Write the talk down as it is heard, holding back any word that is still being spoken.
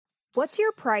What's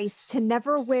your price to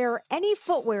never wear any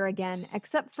footwear again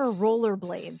except for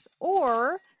rollerblades?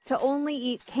 Or to only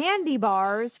eat candy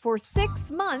bars for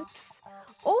 6 months?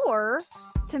 Or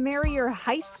to marry your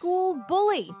high school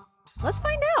bully? Let's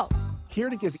find out. Here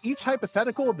to give each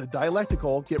hypothetical the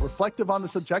dialectical, get reflective on the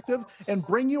subjective, and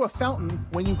bring you a fountain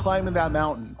when you climb in that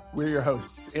mountain. We're your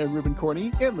hosts, Aaron Ruben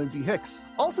Corney and Lindsay Hicks.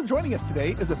 Also joining us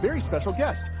today is a very special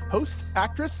guest, host,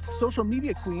 actress, social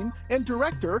media queen, and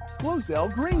director,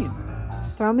 GloZell Green.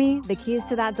 Throw me the keys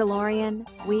to that DeLorean.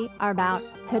 We are about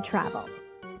to travel.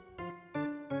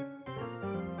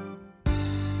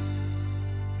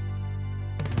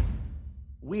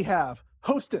 We have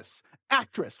hostess,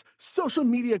 actress, social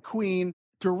media queen,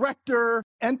 director,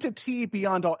 entity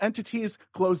beyond all entities,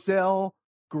 GloZell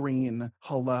Green.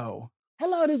 Hello.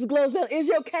 Hello, this is GloZell. Is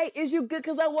you okay? Is you good?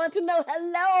 Because I want to know.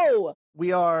 Hello.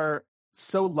 We are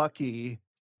so lucky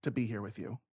to be here with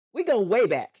you. We go way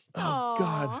back. Oh, Aww.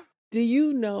 God. Do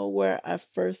you know where I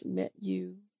first met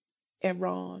you and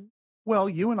Ron? Well,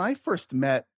 you and I first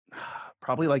met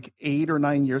probably like 8 or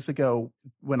 9 years ago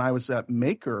when I was at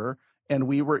Maker.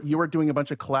 And you were doing a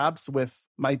bunch of collabs with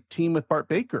my team with Bart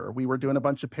Baker. We were doing a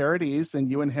bunch of parodies,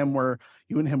 and you and him were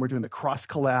doing the cross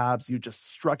collabs. You just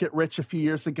struck it rich a few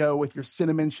years ago with your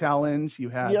cinnamon challenge. You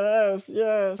had yes,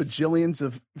 bajillions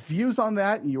of views on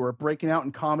that, and you were breaking out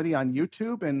in comedy on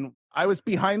YouTube. And I was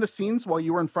behind the scenes while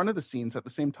you were in front of the scenes at the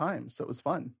same time, so it was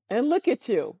fun. And look at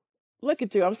you.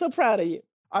 I'm so proud of you.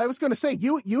 I was going to say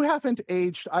you haven't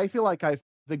aged. I feel like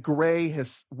the gray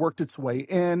has worked its way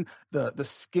in, the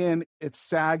skin, it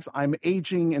sags. I'm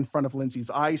aging in front of Lindsay's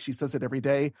eyes. She says it every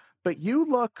day, but you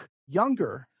look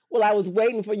younger. Well, I was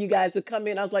waiting for you guys to come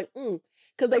in. I was like,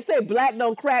 because they say black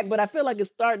don't crack, but I feel like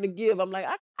it's starting to give. I'm like,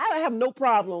 I have no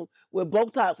problem with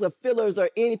Botox or fillers or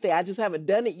anything. I just haven't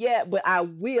done it yet, but I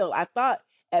will. I thought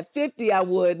at 50 I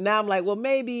would. Now I'm like, well,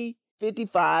 maybe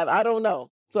 55. I don't know.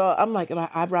 So I'm like, my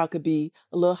eyebrow could be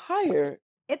a little higher.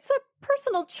 It's a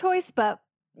personal choice, but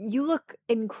you look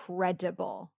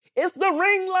incredible. It's the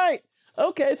ring light.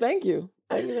 Okay, thank you.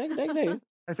 Thank you.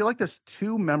 I feel like there's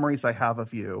 2 memories I have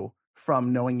of you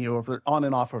from knowing you on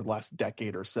and off over the last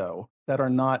decade or so that are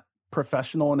not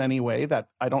professional in any way, that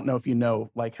I don't know if you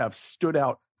know, like have stood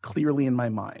out clearly in my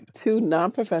mind. 2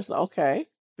 non-professional. Okay.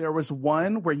 There was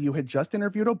one where you had just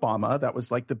interviewed Obama. That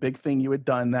was like the big thing you had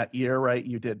done that year, right?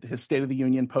 You did his State of the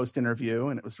Union post interview,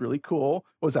 and it was really cool.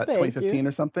 What was that, 2015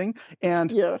 or something?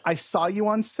 And yeah. I saw you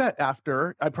on set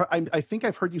after. I think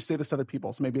I've heard you say this to other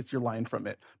people, so maybe it's your line from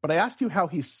it. But I asked you how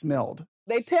he smelled.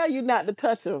 They tell you not to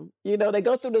touch him. You know, they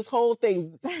go through this whole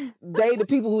thing. The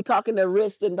people who talk in their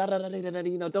wrist and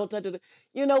don't touch it.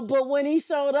 You know, but when he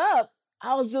showed up,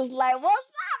 I was just like, what's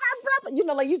up, my brother? You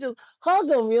know, like you just hug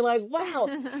him. You're like, wow.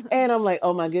 And I'm like,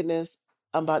 oh my goodness,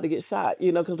 I'm about to get shot.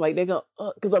 You know, because like they're going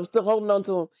to, because I'm still holding on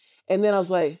to him. And then I was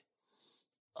like,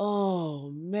 oh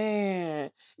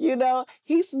man. You know,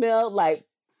 he smelled like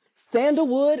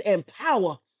sandalwood and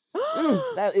power.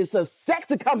 That is a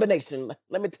sexy combination.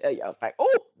 Let me tell you. I was like,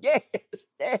 oh, yes.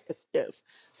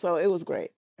 So it was great.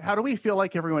 How do we feel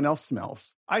like everyone else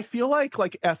smells? I feel like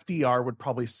FDR would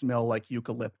probably smell like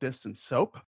eucalyptus and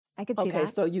soap. I could see that. Okay,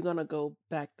 so you're going to go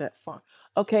back that far.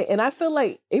 Okay, and I feel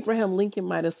like Abraham Lincoln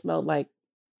might have smelled like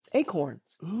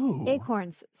acorns. Ooh.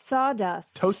 Acorns,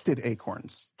 sawdust. Toasted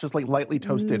acorns, just like lightly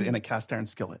toasted in a cast iron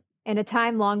skillet. In a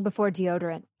time long before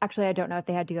deodorant. Actually, I don't know if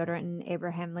they had deodorant in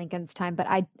Abraham Lincoln's time, but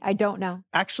I don't know.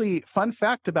 Actually, fun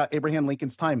fact about Abraham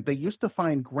Lincoln's time, they used to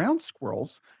find ground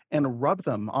squirrels and rub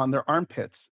them on their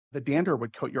armpits. The dander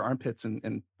would coat your armpits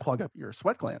and plug up your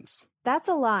sweat glands. That's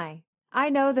a lie. I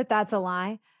know that that's a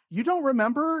lie. You don't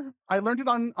remember? I learned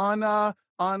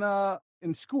it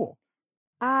in school.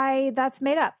 That's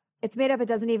made up. It's made up. It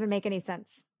doesn't even make any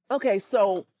sense. Okay,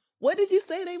 so what did you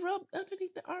say they rubbed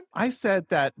underneath the arm? I said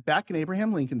that back in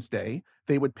Abraham Lincoln's day,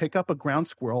 they would pick up a ground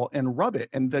squirrel and rub it.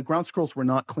 And the ground squirrels were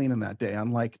not clean in that day,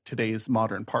 unlike today's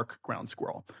modern park ground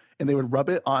squirrel. And they would rub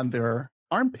it on their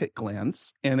armpit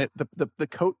glands, and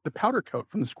the powder coat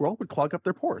from the squirrel would clog up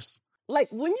their pores. Like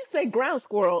when you say ground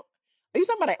squirrel, are you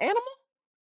talking about an animal?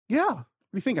 Yeah. What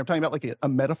do you think? I'm talking about like a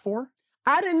metaphor?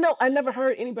 I didn't know. I never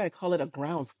heard anybody call it a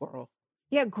ground squirrel.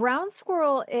 Yeah, ground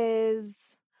squirrel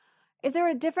is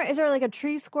there like a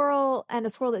tree squirrel and a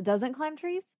squirrel that doesn't climb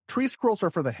trees? Tree squirrels are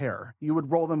for the hair. You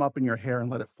would roll them up in your hair and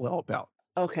let it flail about.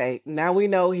 Okay, now we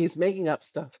know he's making up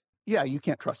stuff. Yeah, you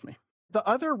can't trust me. The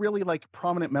other really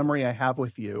prominent memory I have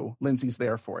with you, Lindsay's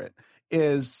there for it,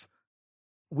 is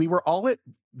we were all at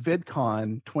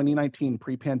VidCon 2019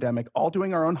 pre-pandemic, all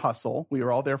doing our own hustle. We were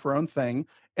all there for our own thing.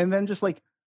 And then just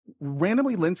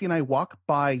randomly, Lindsay and I walk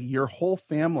by your whole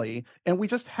family, and we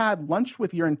just had lunch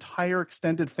with your entire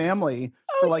extended family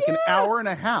for like an hour and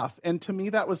a half. And to me,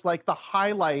 that was like the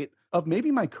highlight of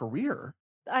maybe my career.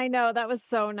 I know, that was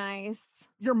so nice.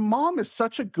 Your mom is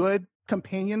such a good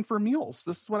companion for meals.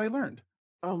 This is what I learned.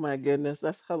 Oh my goodness,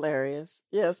 that's hilarious.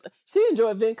 Yes, she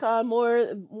enjoyed VidCon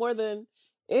more than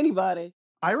anybody.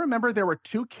 I remember there were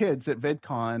 2 kids at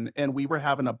VidCon, and we were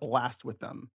having a blast with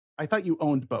them. I thought you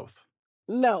owned both.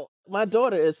 No, my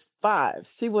daughter is 5.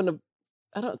 She wouldn't have.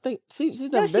 I don't think she's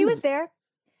No, never she been was to- there.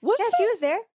 Was Yeah, she? she was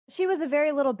there. She was a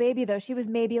very little baby, though. She was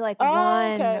maybe like Oh,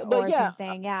 1 okay. But or yeah,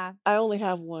 something. Yeah. I only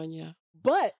have one, yeah.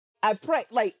 But I pray,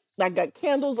 like I got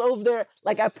candles over there.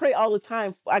 Like I pray all the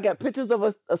time. I got pictures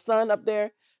of a son up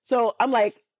there. So I'm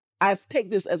like, I take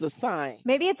this as a sign.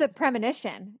 Maybe it's a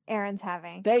premonition Aaron's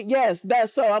having.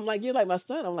 That's so. I'm like, you're like my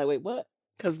son. I'm like, wait, what?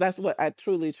 Because that's what I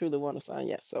truly, truly want to sign.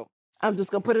 Yes. So I'm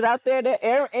just gonna put it out there that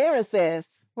Aaron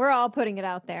says. We're all putting it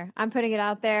out there. I'm putting it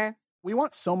out there. We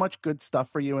want so much good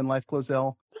stuff for you in life,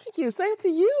 GloZell. Thank you. Same to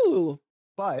you.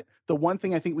 But the one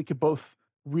thing I think we could both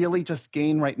really just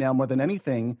gain right now more than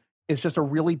anything is just a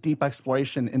really deep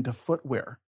exploration into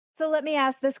footwear. So let me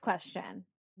ask this question.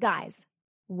 Guys,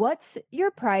 what's your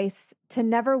price to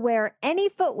never wear any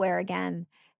footwear again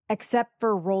except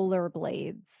for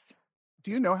rollerblades? Do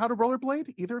you know how to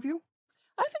rollerblade, either of you?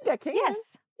 I think I can.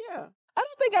 Yes. Yeah. I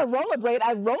don't think I rollerblade.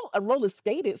 I roller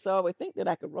skated, so I would think that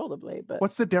I could rollerblade. But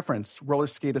What's the difference? Roller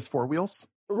skate is 4 wheels?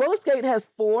 roller skate has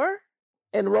 4,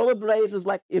 and rollerblades is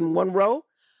like in 1 row.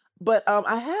 But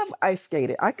I have ice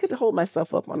skated. I could hold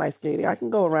myself up on ice skating. I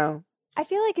can go around. I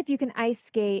feel like if you can ice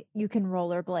skate, you can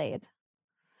rollerblade.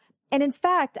 And in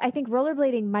fact, I think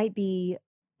rollerblading might be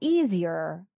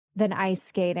easier than ice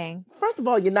skating. First of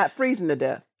all, you're not freezing to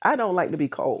death. I don't like to be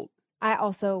cold. I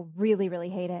also really, really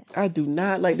hate it. I do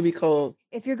not like to be cold.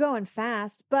 If you're going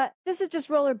fast, but this is just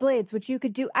rollerblades, which you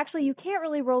could do. Actually, you can't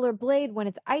really rollerblade when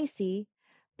it's icy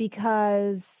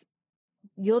because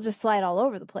you'll just slide all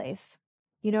over the place.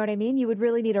 You know what I mean? You would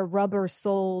really need a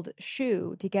rubber-soled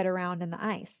shoe to get around in the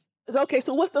ice. Okay,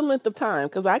 so what's the length of time?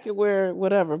 Because I could wear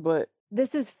whatever, but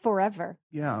This is forever.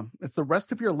 Yeah, it's the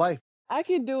rest of your life. I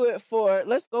can do it for,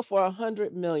 let's go for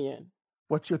 100 million.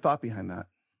 What's your thought behind that?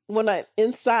 When I'm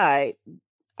inside,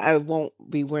 I won't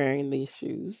be wearing these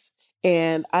shoes.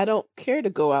 And I don't care to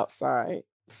go outside.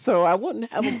 So I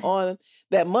wouldn't have them on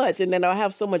that much. And then I'll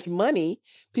have so much money,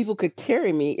 people could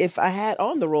carry me if I had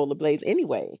on the rollerblades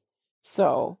anyway.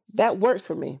 So that works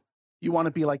for me. You want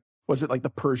to be like, was it like the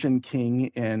Persian king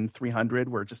in 300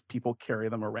 where just people carry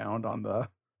them around on the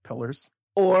pillars?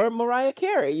 Or Mariah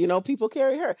Carey, people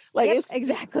carry her. Like Yep, it's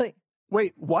exactly.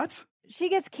 Wait, what? She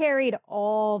gets carried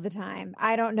all the time.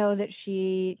 I don't know that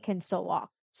she can still walk.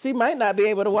 She might not be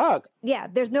able to walk. Yeah,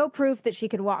 there's no proof that she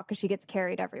could walk because she gets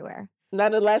carried everywhere. Not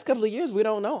in the last couple of years, we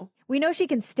don't know. We know she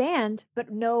can stand, but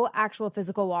no actual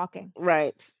physical walking.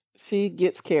 Right. She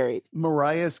gets carried.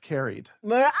 Mariah's carried.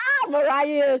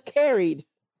 Mariah carried.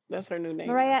 That's her new name.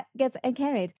 Mariah gets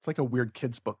carried. It's like a weird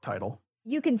kid's book title.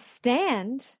 You can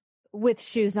stand with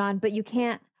shoes on, but you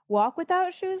can't walk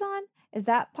without shoes on? Is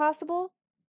that possible?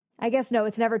 I guess no,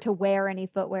 it's never to wear any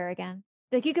footwear again.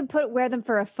 Like you can wear them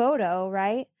for a photo,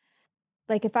 right?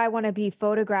 Like if I want to be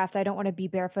photographed, I don't want to be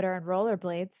barefoot or in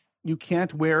rollerblades. You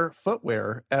can't wear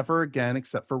footwear ever again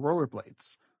except for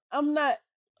rollerblades. I'm not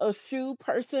a shoe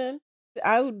person.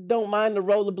 I don't mind the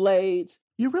rollerblades.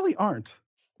 You really aren't.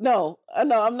 No,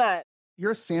 I'm not.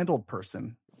 You're a sandaled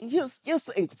person. Just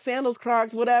sandals,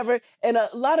 Crocs, whatever. And a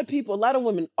lot of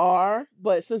women are,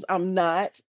 but since I'm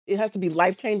not, it has to be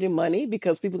life-changing money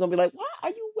because people are going to be like, why are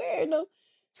you wearing them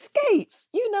skates?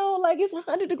 Like it's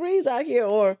 100 degrees out here,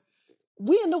 or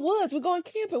we in the woods, we're going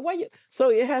camping. Why you? So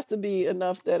it has to be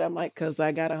enough that I'm like, because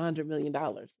I got $100 million.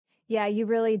 Yeah, you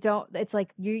really don't. It's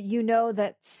like you know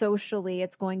that socially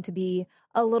it's going to be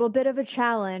a little bit of a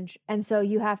challenge. And so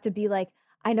you have to be like,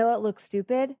 I know it looks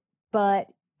stupid, but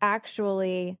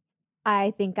actually,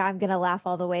 I think I'm going to laugh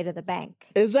all the way to the bank.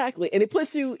 Exactly. And it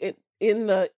puts you in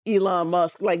the Elon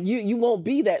Musk. Like you won't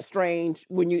be that strange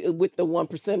when you with the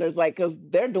 1%ers, like, because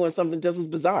they're doing something just as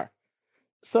bizarre.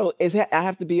 So I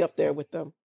have to be up there with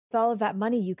them. With all of that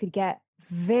money, you could get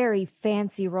very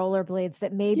fancy rollerblades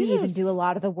that maybe even do a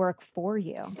lot of the work for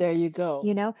you. There you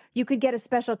go. You could get a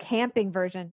special camping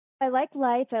version. I like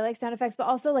lights, I like sound effects, but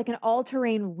also like an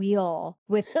all-terrain wheel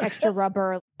with extra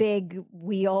rubber, big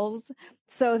wheels,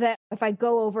 so that if I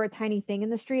go over a tiny thing in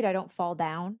the street, I don't fall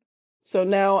down. So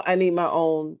now I need my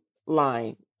own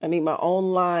line. I need my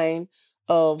own line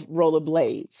of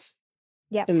rollerblades.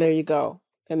 Yeah. And there you go.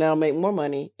 And I'll make more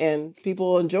money and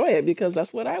people will enjoy it because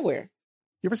that's what I wear.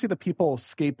 You ever see the people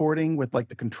skateboarding with like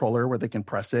the controller where they can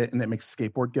press it and it makes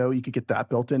skateboard go? You could get that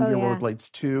built into your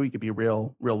rollerblades too. You could be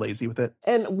real lazy with it.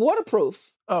 And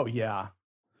waterproof. Oh, yeah.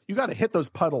 You got to hit those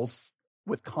puddles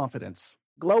with confidence.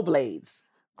 GloZell.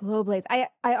 GloZell. I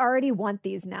already want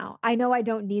these now. I know I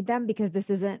don't need them because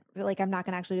this isn't like I'm not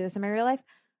going to actually do this in my real life,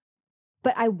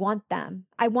 but I want them.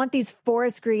 I want these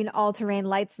forest green all-terrain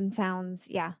lights and sounds.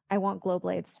 Yeah, I want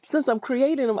GloZell. Since I'm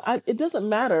creating them, it doesn't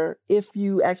matter if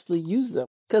you actually use them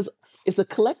because it's a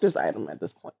collector's item at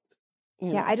this point.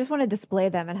 Yeah, I just want to display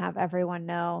them and have everyone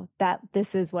know that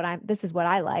this is what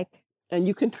I like. And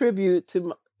you contribute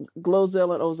to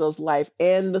GloZell and Ozell's life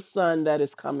and the son that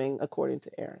is coming, according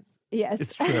to Aaron. Yes.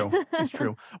 It's true. It's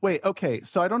true. Wait, okay.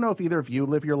 So I don't know if either of you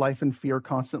live your life in fear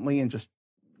constantly and just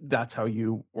that's how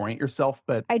you orient yourself,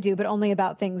 but I do, but only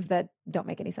about things that don't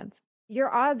make any sense.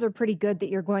 Your odds are pretty good that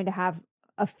you're going to have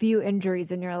a few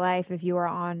injuries in your life if you are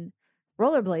on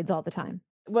rollerblades all the time.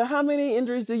 But how many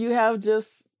injuries do you have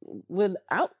just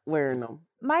without wearing them?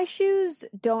 My shoes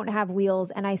don't have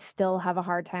wheels and I still have a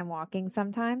hard time walking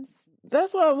sometimes.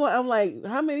 That's why I'm like,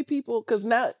 how many people, because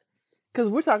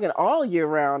we're talking all year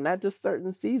round, not just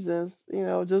certain seasons,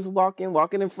 just walking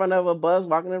in front of a bus,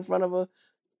 walking in front of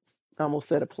I almost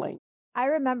said a plane. I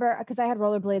remember because I had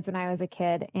rollerblades when I was a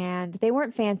kid and they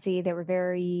weren't fancy. They were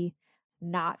very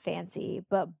not fancy,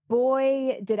 but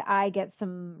boy, did I get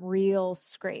some real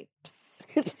scrapes,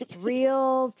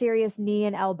 real serious knee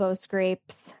and elbow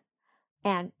scrapes.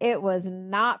 And it was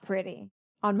not pretty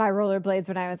on my rollerblades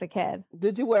when I was a kid.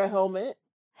 Did you wear a helmet?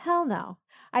 Hell no.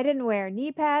 I didn't wear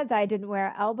knee pads. I didn't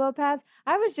wear elbow pads.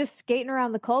 I was just skating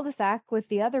around the cul-de-sac with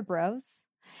the other bros.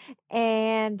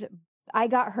 And I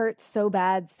got hurt so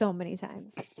bad so many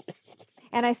times.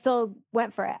 And I still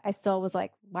went for it. I still was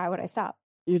like, why would I stop?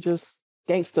 You're just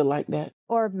gangster like that.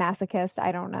 Or masochist.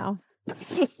 I don't know.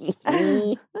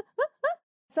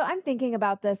 So I'm thinking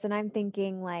about this and I'm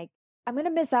thinking like, I'm going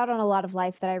to miss out on a lot of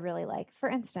life that I really like. For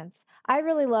instance, I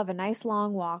really love a nice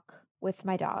long walk with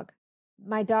my dog.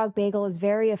 My dog Bagel is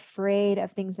very afraid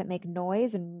of things that make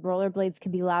noise and rollerblades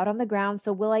can be loud on the ground.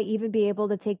 So will I even be able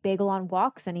to take Bagel on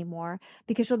walks anymore?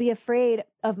 Because she'll be afraid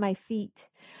of my feet.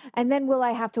 And then will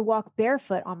I have to walk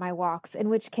barefoot on my walks? In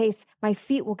which case my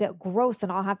feet will get gross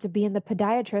and I'll have to be in the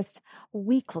podiatrist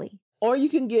weekly. Or you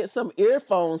can get some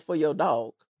earphones for your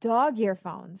dog. Dog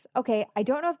earphones. Okay, I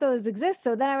don't know if those exist,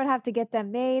 so then I would have to get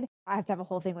them made. I have to have a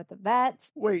whole thing with the vet.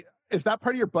 Wait, is that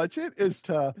part of your budget? Is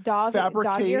to dog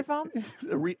fabricate earphones?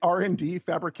 R&D,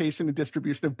 fabrication and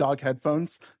distribution of dog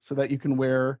headphones so that you can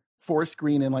wear forest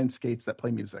green inline skates that play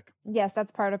music? Yes,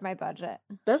 that's part of my budget.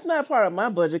 That's not part of my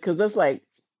budget because that's like,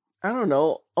 I don't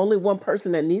know, only one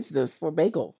person that needs this for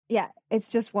Bagel. Yeah, it's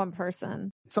just one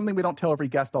person. It's something we don't tell every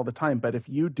guest all the time, but if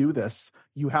you do this,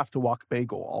 you have to walk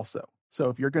Bagel also. So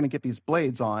if you're going to get these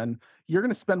blades on, you're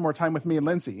going to spend more time with me and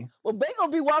Lindsay. Well, Bagel will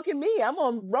be walking me. I'm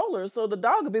on rollers, so the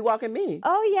dog will be walking me.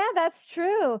 Oh, yeah, that's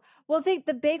true. Well,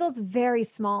 the Bagel's very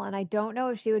small, and I don't know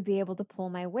if she would be able to pull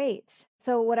my weight.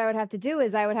 So what I would have to do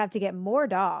is I would have to get more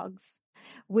dogs,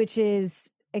 which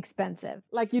is expensive.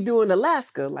 Like you do in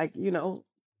Alaska,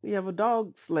 you have a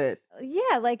dog sled.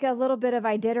 Yeah, like a little bit of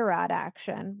Iditarod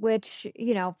action, which,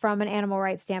 from an animal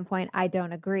rights standpoint, I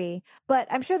don't agree. But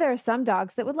I'm sure there are some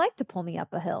dogs that would like to pull me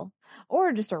up a hill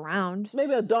or just around.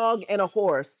 Maybe a dog and a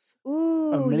horse.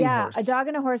 Ooh, yeah. Horse. A dog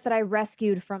and a horse that I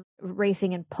rescued from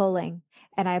racing and pulling.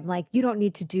 And I'm like, you don't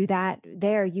need to do that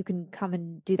there. You can come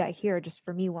and do that here just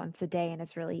for me once a day. And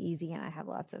it's really easy. And I have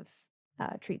lots of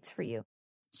treats for you.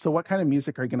 So what kind of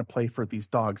music are you going to play for these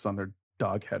dogs on their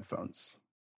dog headphones?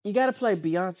 You got to play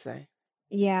Beyonce.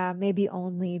 Yeah, maybe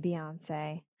only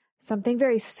Beyonce. Something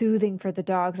very soothing for the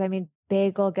dogs. I mean,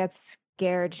 Bagel gets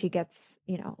scared. She gets,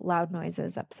 loud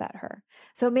noises upset her.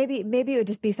 So maybe it would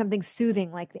just be something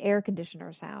soothing like the air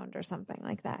conditioner sound or something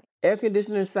like that. Air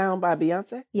conditioner sound by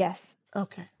Beyonce? Yes.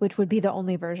 Okay. Which would be the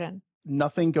only version.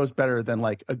 Nothing goes better than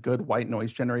like a good white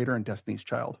noise generator in Destiny's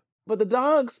Child. But the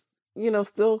dogs,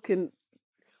 still can...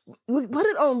 We put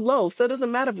it on low, so it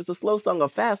doesn't matter if it's a slow song or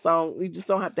fast song. We just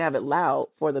don't have to have it loud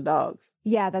for the dogs.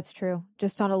 Yeah, that's true.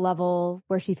 Just on a level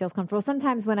where she feels comfortable.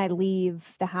 Sometimes when I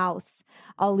leave the house,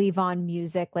 I'll leave on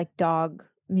music like dog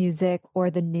music or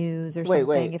the news or something.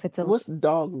 Wait. If it's what's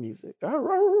dog music?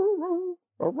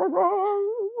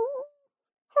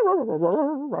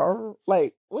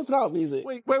 Like, what's dog music?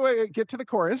 Wait. Get to the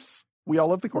chorus. We all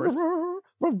love the chorus.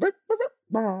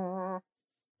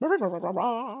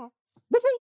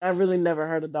 I really never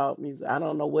heard of dog music. I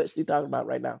don't know what she's talking about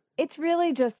right now. It's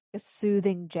really just a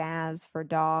soothing jazz for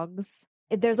dogs.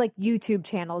 There's like YouTube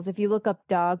channels. If you look up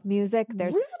dog music,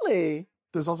 there's Really?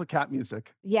 There's also cat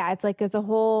music. Yeah, it's a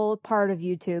whole part of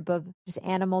YouTube of just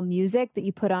animal music that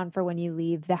you put on for when you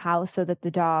leave the house so that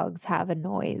the dogs have a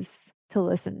noise to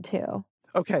listen to.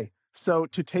 Okay, so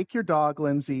to take your dog,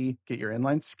 Lindsay, get your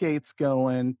inline skates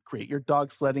going, create your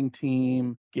dog sledding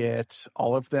team, get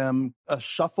all of them a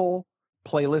shuffle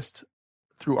playlist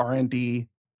through R&D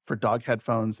for dog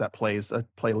headphones that plays a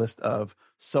playlist of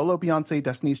solo Beyonce,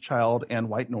 Destiny's Child, and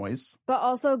White Noise. But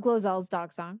also GloZell's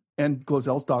dog song. And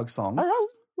GloZell's dog song.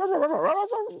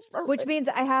 Which means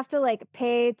I have to like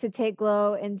pay to take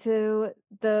Glo into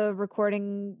the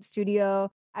recording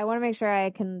studio. I want to make sure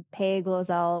I can pay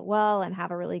GloZell well and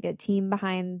have a really good team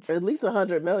behind. At least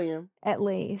 $100 million. At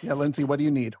least. Yeah, Lindsay, what do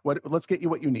you need? Let's get you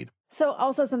what you need. So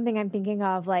also something I'm thinking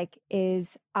of like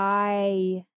is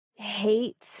I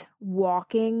hate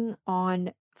walking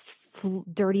on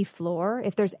dirty floor.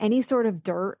 If there's any sort of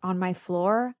dirt on my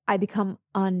floor, I become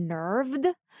unnerved.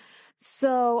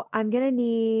 So I'm going to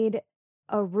need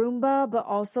a Roomba, but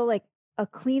also like a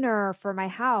cleaner for my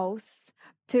house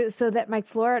so that my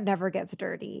floor never gets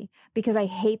dirty because I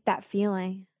hate that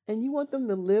feeling. And you want them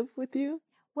to live with you?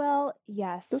 Well,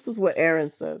 yes. This is what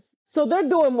Aaron says. So they're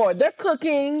doing more. They're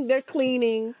cooking, they're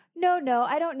cleaning. No,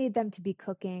 I don't need them to be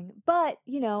cooking. But,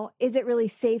 is it really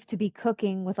safe to be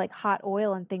cooking with like hot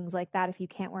oil and things like that if you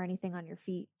can't wear anything on your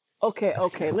feet?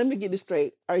 Okay. Let me get this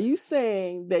straight. Are you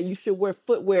saying that you should wear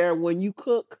footwear when you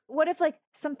cook? What if like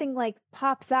something like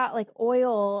pops out, like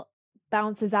oil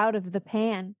bounces out of the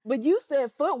pan? But you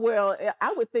said footwear.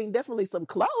 I would think definitely some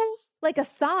clothes. Like a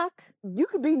sock. You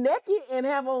could be naked and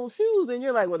have on shoes and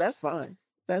you're like, well, that's fine.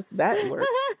 That works.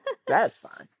 That's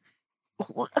fine.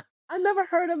 I never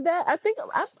heard of that.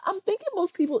 I'm thinking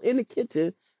most people in the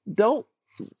kitchen don't,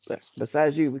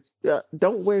 besides you,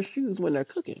 don't wear shoes when they're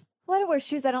cooking. Well, I don't wear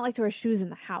shoes. I don't like to wear shoes in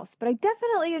the house, but I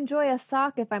definitely enjoy a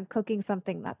sock if I'm cooking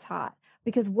something that's hot.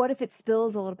 Because what if it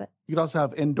spills a little bit? You could also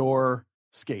have indoor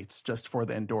skates just for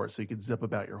the indoors so you could zip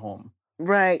about your home.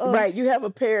 Right. You have a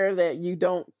pair that you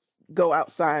don't go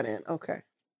outside in. Okay.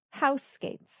 House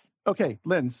skates. Okay,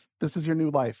 Linz, this is your new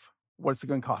life. What's it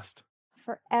going to cost?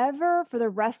 Forever, for the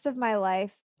rest of my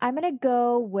life, I'm going to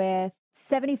go with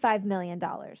 $75 million.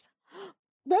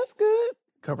 That's good.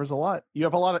 Covers a lot. You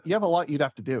have a lot you'd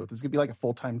have to do. This is going to be like a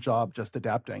full-time job just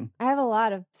adapting. I have a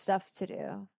lot of stuff to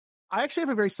do. I actually have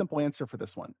a very simple answer for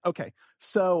this one. Okay,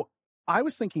 so I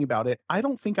was thinking about it. I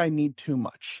don't think I need too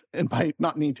much. And by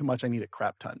not need too much, I need a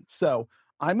crap ton. So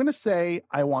I'm going to say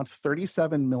I want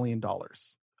 $37 million.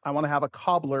 I want to have a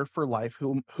cobbler for life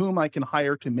whom I can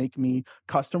hire to make me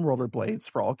custom rollerblades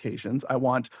for all occasions. I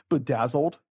want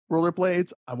bedazzled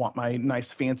rollerblades. I want my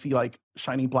nice fancy like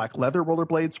shiny black leather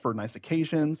rollerblades for nice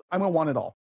occasions. I'm going to want it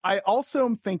all. I also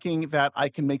am thinking that I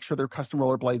can make sure they're custom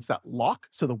rollerblades that lock,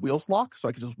 so the wheels lock, so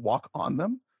I can just walk on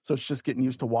them. So it's just getting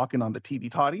used to walking on the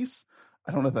teety-totties.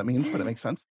 I don't know what that means, but it makes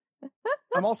sense.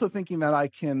 I'm also thinking that I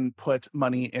can put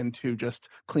money into just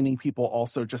cleaning people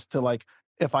also just to like,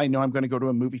 if I know I'm going to go to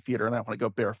a movie theater and I want to go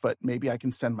barefoot, maybe I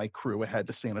can send my crew ahead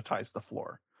to sanitize the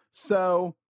floor.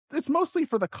 So it's mostly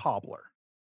for the cobbler.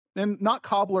 And not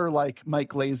cobbler like Mike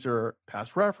Glazer,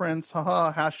 past reference,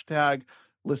 hashtag,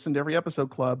 listen to every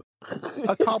episode club.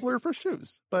 A cobbler for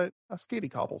shoes, but a skatey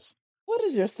cobbles. What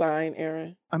is your sign,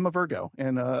 Aaron? I'm a Virgo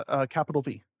and a capital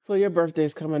V. So your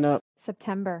birthday's coming up.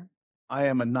 September. I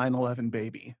am a 9/11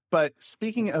 baby. But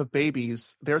speaking of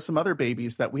babies, there's some other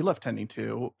babies that we love tending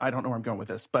to. I don't know where I'm going with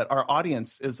this, but our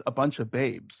audience is a bunch of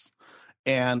babes.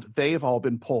 And they've all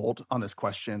been polled on this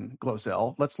question,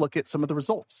 GloZell. Let's look at some of the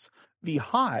results. The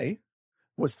high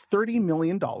was $30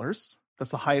 million. That's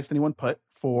the highest anyone put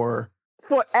for...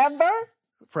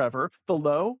 Forever. The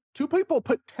low, 2 people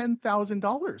put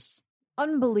 $10,000.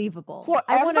 Unbelievable. Forever?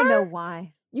 I want to know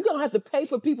why. You're going to have to pay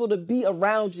for people to be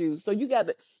around you. So you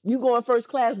go in first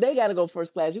class, they got to go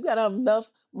first class. You got to have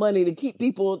enough money to keep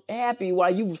people happy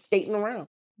while you skating around.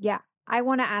 Yeah. I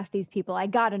want to ask these people. I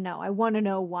got to know. I want to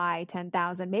know why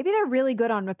 10,000. Maybe they're really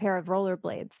good on a pair of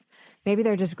rollerblades. Maybe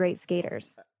they're just great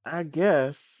skaters. I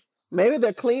guess. Maybe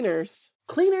they're cleaners.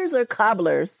 Cleaners or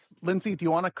cobblers. Lindsay, do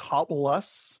you want to cobble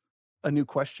us a new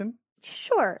question?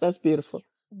 Sure. That's beautiful.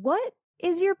 What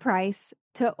is your price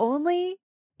to only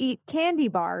eat candy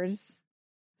bars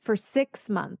for 6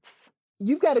 months?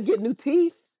 You've got to get new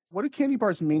teeth. What do candy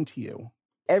bars mean to you?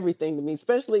 Everything to me,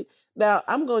 especially now.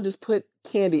 I'm going to just put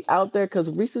candy out there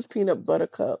because Reese's peanut butter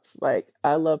cups. Like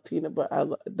I love peanut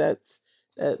butter. That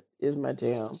is my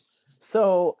jam.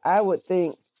 So I would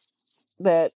think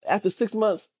that after 6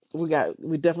 months, we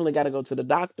definitely got to go to the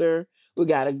doctor. We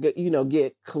got to get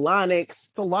colonics.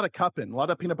 It's a lot of cupping, a lot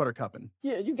of peanut butter cupping.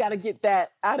 Yeah, you got to get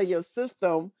that out of your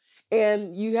system,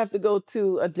 and you have to go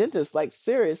to a dentist. Like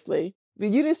seriously, But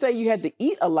you didn't say you had to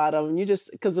eat a lot of them. You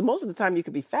just, because most of the time you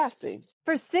could be fasting.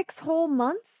 For 6 whole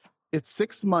months? It's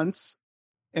 6 months,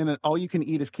 and all you can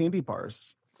eat is candy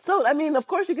bars. So, I mean, of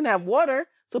course you can have water.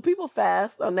 So people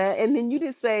fast on that. And then you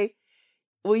did say,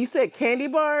 well, you said candy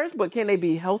bars, but can they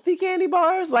be healthy candy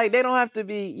bars? Like they don't have to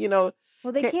be, Well,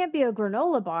 they can't be a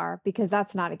granola bar because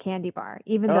that's not a candy bar,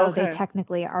 even though they Okay.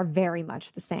 technically are very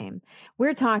much the same.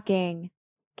 We're talking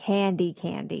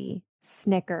candy,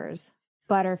 Snickers,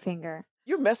 Butterfinger.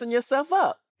 You're messing yourself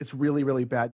up. It's really, really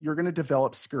bad. You're going to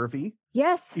develop scurvy.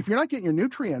 Yes. If you're not getting your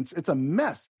nutrients, it's a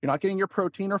mess. You're not getting your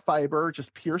protein or fiber,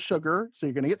 just pure sugar. So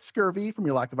you're going to get scurvy from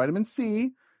your lack of vitamin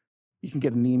C. You can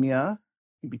get anemia.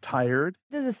 You can be tired.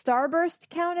 Does a Starburst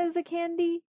count as a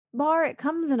candy bar? It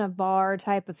comes in a bar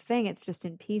type of thing. It's just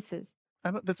in pieces.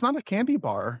 That's not a candy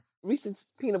bar. Reese's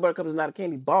peanut butter cup is not a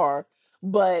candy bar,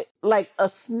 but like a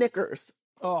Snickers.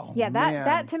 Oh, Yeah, man.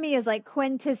 that to me is like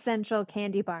quintessential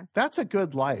candy bar. That's a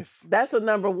good life. That's a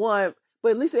number one.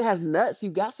 But at least it has nuts. You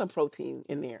got some protein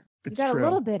in there. It's You got true. a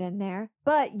little bit in there,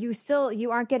 but you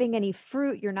aren't getting any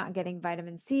fruit. You're not getting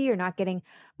vitamin C. You're not getting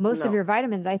most of No. your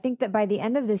vitamins. I think that by the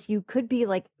end of this, you could be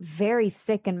like very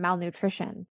sick and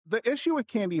malnutrition. The issue with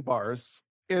candy bars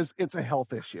is it's a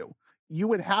health issue. You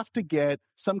would have to get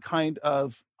some kind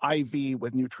of IV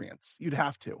with nutrients. You'd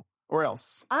have to, or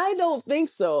else. I don't think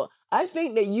so. I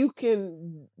think that you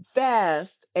can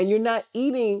fast and you're not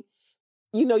eating,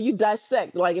 you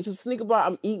dissect. Like if it's a Snicker bar,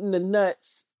 I'm eating the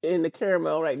nuts and the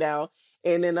caramel right now.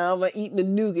 And then I'm eating the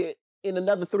nougat in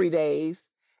another 3 days.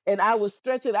 And I would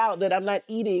stretch it out that I'm not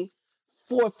eating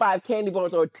 4 or 5 candy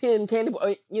bars or 10 candy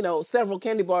bars, several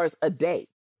candy bars a day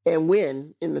and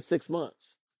win in the 6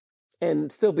 months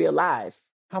and still be alive.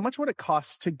 How much would it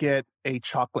cost to get a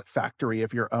chocolate factory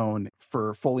of your own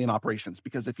for fully in operations?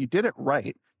 Because if you did it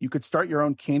right, you could start your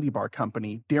own candy bar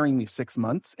company during these 6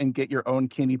 months and get your own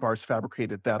candy bars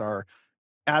fabricated that are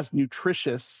as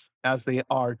nutritious as they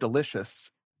are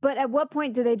delicious. But at what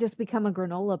point do they just become a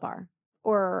granola bar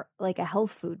or like a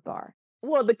health food bar?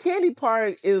 Well, the candy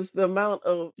part is the amount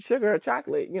of sugar or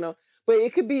chocolate, but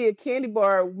it could be a candy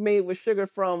bar made with sugar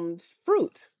from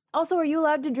fruit. Also, are you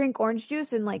allowed to drink orange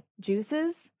juice and like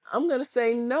juices? I'm going to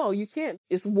say no, you can't.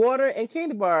 It's water and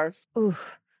candy bars.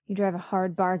 Oof, you drive a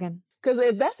hard bargain. Because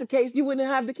if that's the case, you wouldn't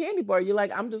have the candy bar. You're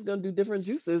like, I'm just going to do different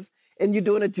juices. And you're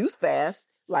doing a juice fast,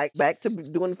 like back to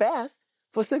doing fast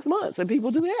for 6 months. And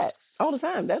people do that all the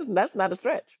time. That's not a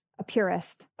stretch. A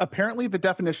purist. Apparently, the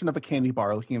definition of a candy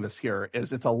bar, looking at this here,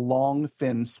 is it's a long,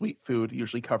 thin, sweet food,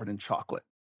 usually covered in chocolate.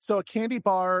 So a candy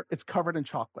bar, it's covered in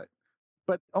chocolate,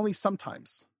 but only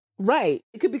sometimes. Right.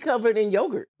 It could be covered in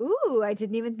yogurt. Ooh, I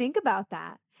didn't even think about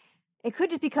that. It could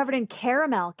just be covered in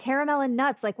caramel and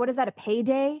nuts. Like, what is that, a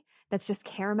payday? That's just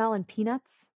caramel and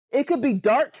peanuts? It could be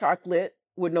dark chocolate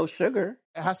with no sugar.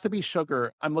 It has to be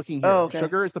sugar. I'm looking here. Oh, okay.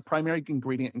 Sugar is the primary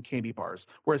ingredient in candy bars,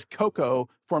 whereas cocoa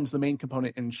forms the main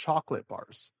component in chocolate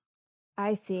bars.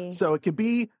 I see. So it could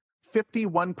be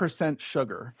 51%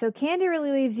 sugar. So candy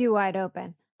really leaves you wide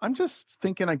open. I'm just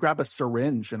thinking I grab a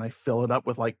syringe and I fill it up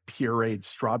with like pureed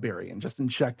strawberry and just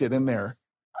inject it in there.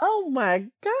 Oh my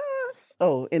gosh.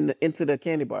 Oh, into the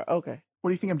candy bar. Okay. What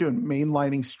do you think I'm doing?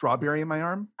 Mainlining strawberry in my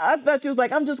arm? I thought you was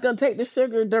like, I'm just gonna take the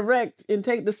sugar direct and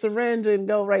take the syringe and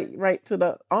go right to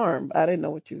the arm. I didn't know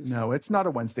what you was. No, it's not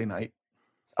a Wednesday night.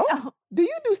 Oh, do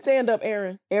you do stand-up,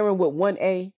 Aaron? Aaron with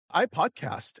 1A? I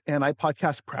podcast, and I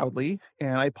podcast proudly,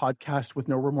 and I podcast with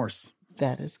no remorse.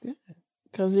 That is good.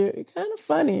 Because you're kind of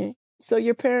funny. So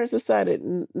your parents decided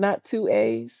not 2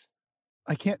 A's?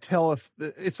 I can't tell if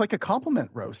it's like a compliment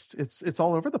roast. It's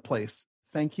all over the place.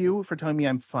 Thank you for telling me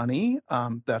I'm funny.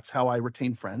 That's how I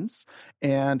retain friends.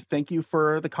 And thank you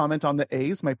for the comment on the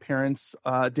A's. My parents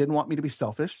didn't want me to be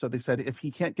selfish. So they said, if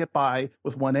he can't get by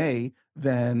with 1A,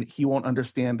 then he won't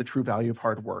understand the true value of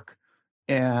hard work.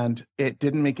 And it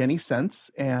didn't make any sense.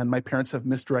 And my parents have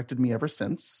misdirected me ever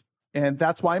since. And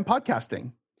that's why I'm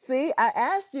podcasting. See, I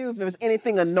asked you if there was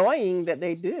anything annoying that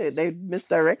they did. They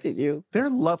misdirected you. They're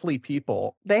lovely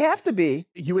people. They have to be.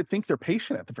 You would think they're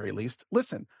patient at the very least.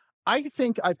 Listen, I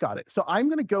think I've got it. So I'm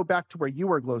going to go back to where you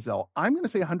were, GloZell. I'm going to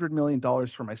say $100 million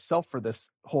for myself for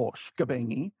this whole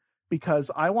shkabangy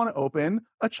because I want to open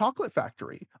a chocolate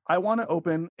factory. I want to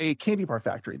open a candy bar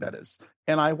factory, that is.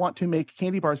 And I want to make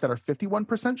candy bars that are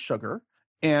 51% sugar.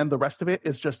 And the rest of it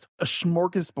is just a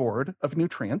smorgasbord of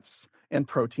nutrients and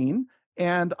protein.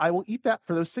 And I will eat that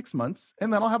for those 6 months.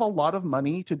 And then I'll have a lot of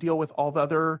money to deal with all the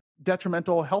other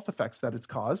detrimental health effects that it's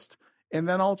caused. And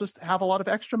then I'll just have a lot of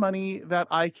extra money that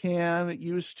I can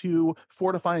use to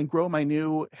fortify and grow my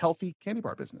new healthy candy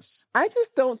bar business. I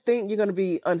just don't think you're going to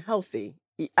be unhealthy.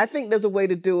 I think there's a way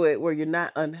to do it where you're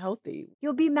not unhealthy.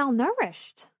 You'll be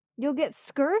malnourished. You'll get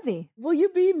scurvy. Will you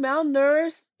be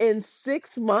malnourished in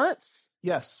 6 months?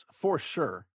 Yes, for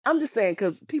sure. I'm just saying,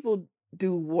 because people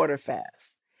do water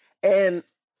fast. And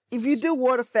if you do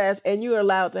water fast and you're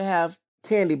allowed to have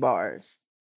candy bars,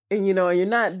 and you're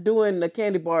not doing the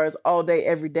candy bars all day,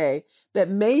 every day, that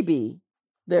maybe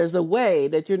there's a way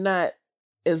that you're not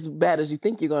as bad as you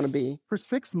think you're going to be. For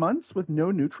 6 months with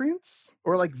no nutrients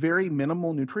or like very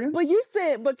minimal nutrients? But you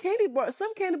said,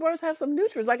 some candy bars have some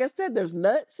nutrients. Like I said, there's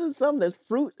nuts in some, there's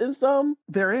fruit in some.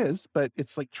 There is, but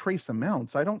it's like trace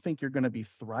amounts. I don't think you're going to be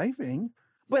thriving.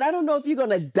 But I don't know if you're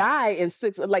going to die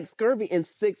like scurvy in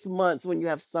 6 months when you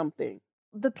have something.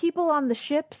 The people on the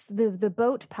ships, the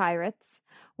boat pirates,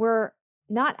 were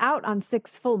not out on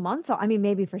 6 full months. I mean,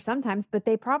 maybe for sometimes, but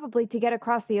they probably, to get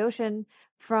across the ocean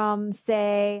from,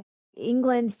 say,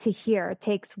 England to here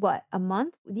takes what, a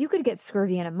month? You could get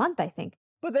scurvy in a month, I think.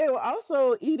 But they were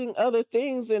also eating other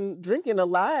things and drinking a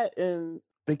lot. And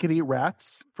they could eat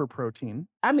rats for protein.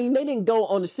 I mean, they didn't go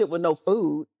on the ship with no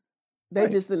food. They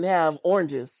just didn't have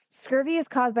oranges. Scurvy is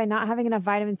caused by not having enough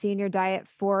vitamin C in your diet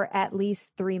for at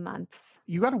least 3 months.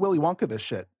 You got to Willy Wonka this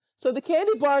shit. So the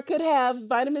candy bar could have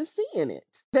vitamin C in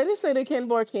it. They didn't say the candy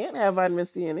bar can't have vitamin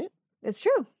C in it. It's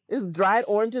true. It's dried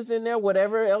oranges in there,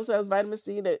 whatever else has vitamin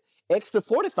C, that extra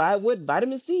fortified with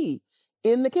vitamin C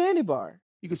in the candy bar.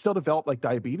 You could still develop like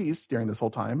diabetes during this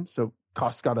whole time. So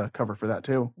costs got to cover for that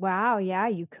too. Wow. Yeah,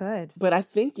 you could. But I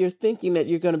think you're thinking that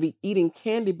you're going to be eating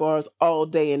candy bars all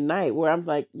day and night, where I'm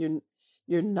like, you're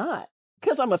not.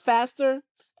 Because I'm a faster.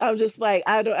 I'm just like,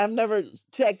 I've never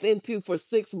checked into for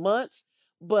 6 months.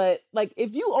 But like,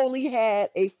 if you only had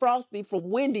a Frosty from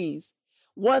Wendy's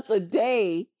once a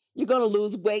day, you're going to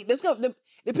lose weight.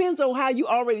 Depends on how you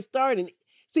already started.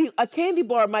 See, a candy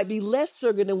bar might be less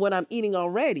sugar than what I'm eating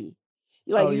already.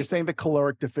 Like, you're saying the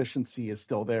caloric deficiency is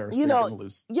still there, so you're going to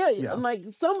lose. Yeah, like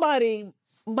somebody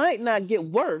might not get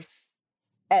worse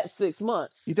at 6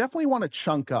 months. You definitely want to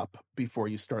chunk up before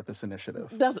you start this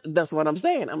initiative. That's what I'm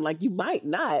saying. I'm like, you might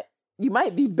not. You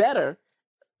might be better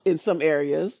in some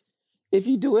areas if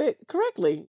you do it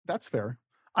correctly. That's fair.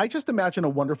 I just imagine a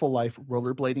wonderful life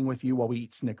rollerblading with you while we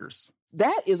eat Snickers.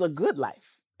 That is a good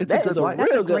life. It's a good life.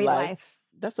 That's Real a good great life.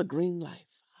 That's a green life.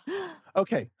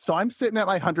 Okay, so I'm sitting at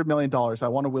my $100 million. I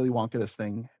want to Willy Wonka this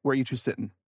thing. Where are you two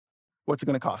sitting? What's it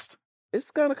going to cost?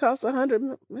 It's going to cost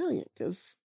 $100 million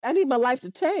because I need my life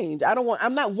to change.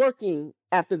 I'm not working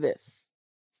after this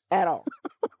at all.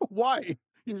 Why?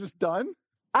 You're just done?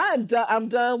 I'm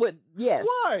done with, yes.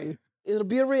 Why? It'll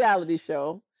be a reality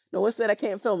show. No one said I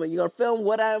can't film it. You're going to film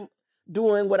what I'm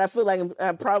doing, what I feel like.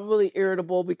 I'm probably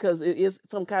irritable because it is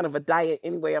some kind of a diet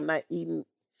anyway. I'm not eating,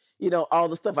 all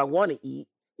the stuff I want to eat,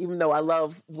 even though I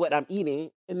love what I'm eating.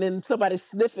 And then somebody's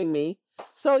sniffing me.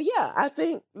 So yeah, I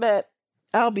think that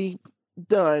I'll be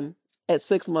done at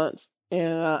 6 months,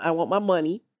 and I want my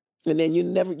money. And then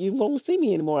you won't see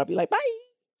me anymore. I'll be like, bye.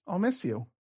 I'll miss you.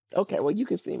 Okay, well, you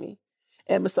can see me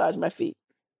and massage my feet.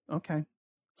 Okay.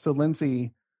 So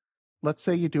Lindsay, let's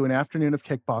say you do an afternoon of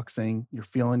kickboxing. You're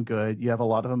feeling good. You have a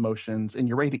lot of emotions and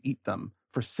you're ready to eat them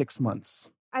for 6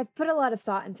 months. I've put a lot of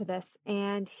thought into this,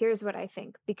 and here's what I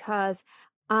think, because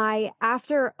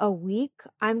after a week,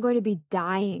 I'm going to be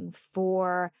dying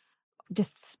for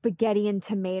just spaghetti and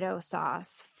tomato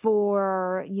sauce,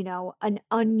 for, an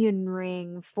onion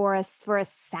ring, for a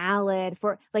salad,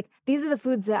 for like, these are the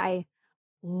foods that I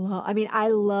love. I mean, I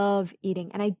love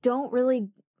eating, and I don't really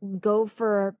go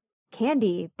for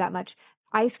candy that much.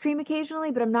 Ice cream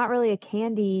occasionally, but I'm not really a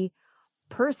candy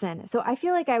person. So I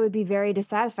feel like I would be very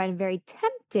dissatisfied and very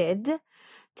tempted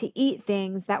to eat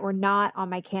things that were not on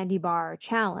my candy bar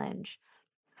challenge.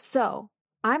 So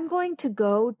I'm going to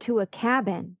go to a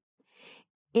cabin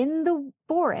in the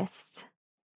forest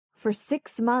for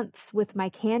 6 months with my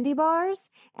candy bars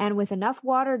and with enough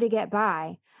water to get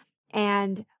by.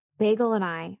 And Bagel and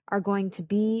I are going to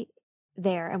be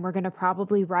there, and we're going to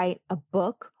probably write a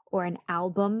book or an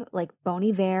album like Bon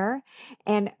Iver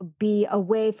and be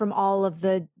away from all of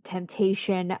the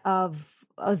temptation of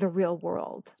the real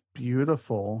world.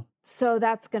 Beautiful. So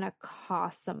that's going to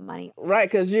cost some money. Right,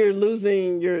 because you're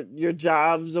losing your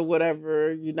jobs or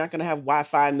whatever. You're not going to have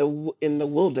Wi-Fi in the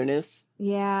wilderness.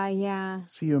 Yeah.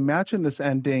 So you imagine this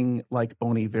ending like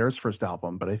Bon Iver's first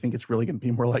album, but I think it's really going to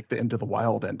be more like the Into the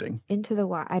Wild ending. Into the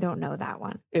Wild. I don't know that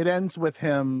one. It ends with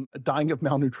him dying of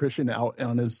malnutrition out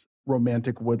on his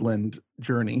romantic woodland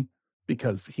journey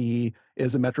because he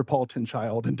is a metropolitan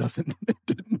child and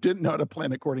didn't know how to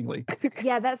plan accordingly.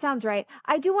 Yeah, that sounds right.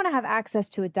 I do want to have access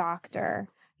to a doctor,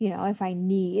 if I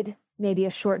need maybe a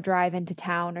short drive into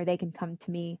town, or they can come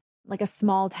to me. like a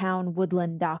small town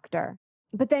woodland doctor.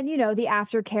 But then, the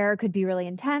aftercare could be really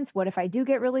intense. What if I do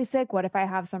get really sick? What if I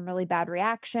have some really bad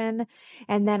reaction?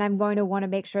 And then I'm going to want to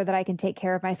make sure that I can take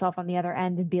care of myself on the other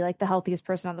end and be like the healthiest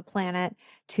person on the planet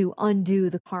to undo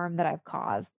the harm that I've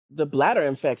caused. The bladder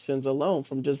infections alone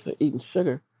from just eating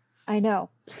sugar. I know.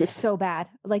 So bad.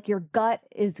 Like your gut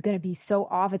is going to be so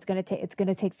off. It's going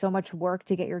to take so much work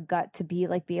to get your gut to be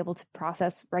able to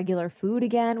process regular food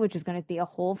again, which is going to be a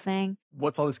whole thing.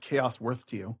 What's all this chaos worth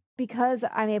to you? Because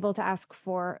I'm able to ask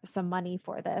for some money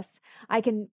for this, I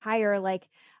can hire like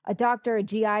a doctor, a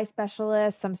GI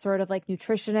specialist, some sort of like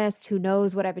nutritionist who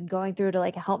knows what I've been going through to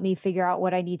like help me figure out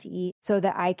what I need to eat so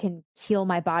that I can heal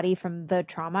my body from the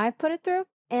trauma I've put it through.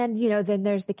 And, then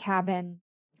there's the cabin.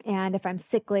 And if I'm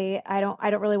sickly, I don't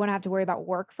really want to have to worry about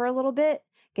work for a little bit,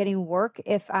 getting work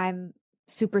if I'm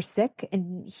super sick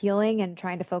and healing and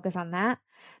trying to focus on that.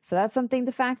 So that's something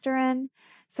to factor in.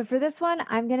 So for this one,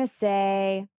 I'm going to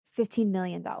say $15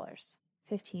 million.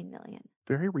 $15 million.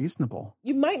 Very reasonable.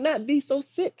 You might not be so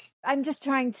sick. I'm just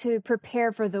trying to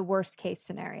prepare for the worst case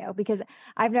scenario because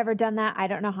I've never done that. I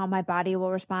don't know how my body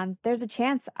will respond. There's a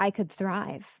chance I could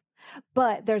thrive,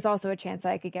 but there's also a chance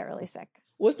I could get really sick.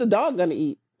 What's the dog going to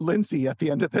eat? Lindsay at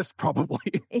the end of this,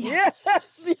 probably.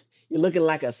 Yes. You're looking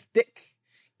like a stick.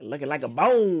 You're looking like a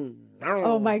bone.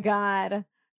 Oh my God.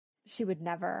 She would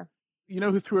never. You know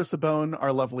who threw us a bone?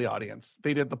 Our lovely audience.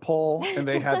 They did the poll and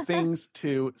they had things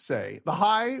to say. The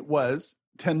high was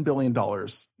 $10 billion.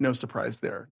 No surprise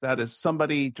there. That is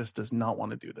somebody just does not want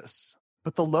to do this.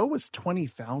 But the low was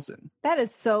 20,000. That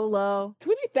is so low.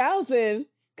 20,000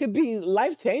 could be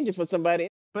life-changing for somebody.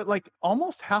 But like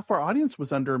almost half our audience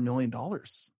was under $1 million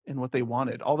in what they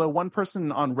wanted. Although one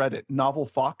person on Reddit, Novel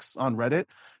Fox on Reddit,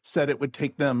 said it would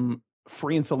take them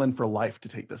free insulin for life to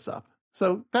take this up.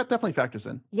 So that definitely factors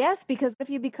in. Yes, because if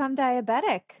you become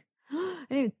diabetic, I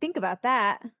didn't even think about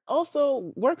that.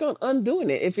 Also, work on undoing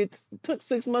it. If it took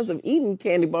 6 months of eating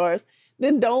candy bars,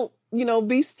 then don't,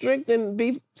 be strict and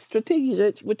be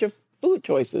strategic with your food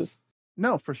choices.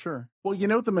 No, for sure. Well,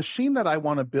 the machine that I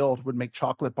want to build would make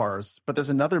chocolate bars, but there's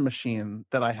another machine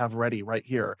that I have ready right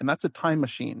here. And that's a time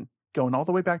machine going all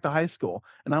the way back to high school.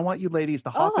 And I want you ladies to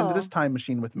hop into this time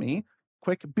machine with me.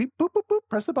 Quick, beep, boop, boop, boop.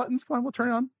 Press the buttons. Come on, we'll turn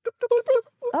it on. Doop, doop, doop, doop.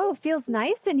 Oh, feels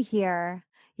nice in here.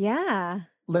 Yeah.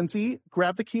 Lindsay,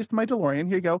 grab the keys to my DeLorean.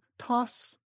 Here you go.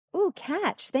 Toss. Ooh,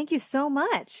 catch. Thank you so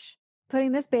much.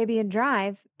 Putting this baby in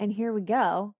drive. And here we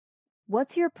go.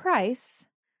 What's your price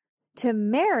to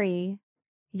marry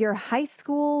your high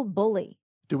school bully?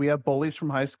 Do we have bullies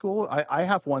from high school? I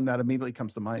have one that immediately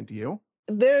comes to mind. Do you?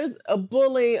 There's a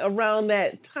bully around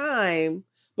that time,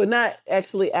 but not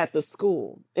actually at the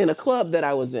school, in a club that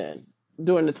I was in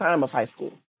during the time of high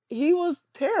school. He was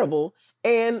terrible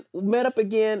and met up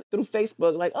again through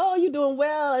Facebook, like, oh, you're doing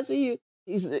well. I see you.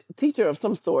 He's a teacher of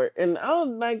some sort. And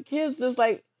my kids just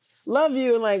like, love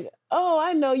you. And like, oh,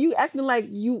 I know you acting like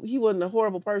he wasn't a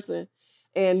horrible person.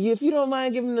 And if you don't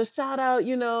mind giving them a shout out,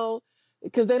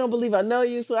 because they don't believe I know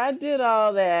you. So I did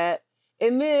all that.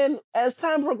 And then as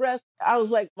time progressed, I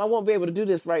was like, I won't be able to do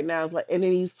this right now. And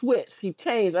then he switched, he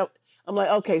changed. I'm like,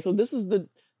 okay, so this is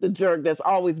the jerk that's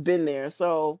always been there.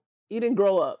 So he didn't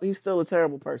grow up. He's still a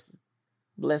terrible person.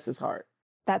 Bless his heart.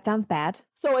 That sounds bad.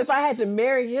 So if I had to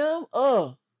marry him,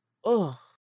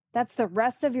 that's the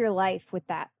rest of your life with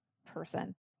that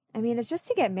person. I mean, it's just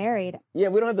to get married. Yeah,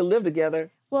 we don't have to live together.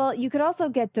 Well, you could also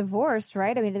get divorced,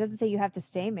 right? I mean, it doesn't say you have to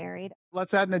stay married.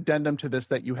 Let's add an addendum to this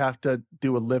that you have to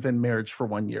do a live-in marriage for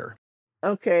 1 year.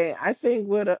 Okay, I think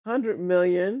with $100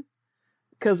 million,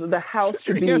 because the house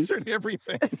could be answered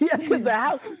everything. Yeah, because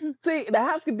the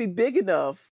house could be big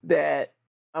enough that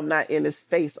I'm not in his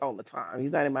face all the time.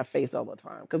 He's not in my face all the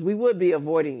time, because we would be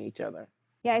avoiding each other.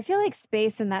 Yeah, I feel like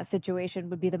space in that situation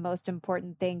would be the most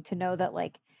important thing, to know that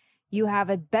like you have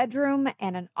a bedroom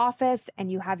and an office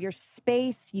and you have your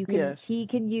space. He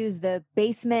can use the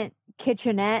basement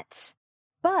kitchenette.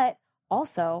 But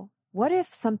also, what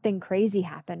if something crazy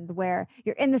happened where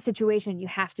you're in the situation you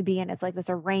have to be in? It's like this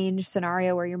arranged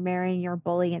scenario where you're marrying your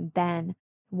bully, and then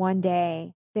one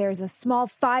day there's a small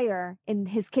fire in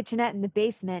his kitchenette in the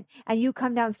basement, and you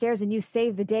come downstairs and you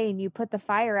save the day and you put the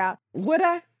fire out. Would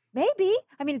I? Maybe.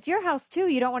 I mean, it's your house too.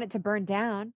 You don't want it to burn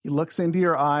down. He looks into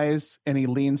your eyes and he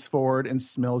leans forward and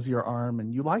smells your arm,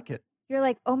 and you like it. You're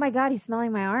like, oh my God, he's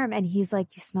smelling my arm. And he's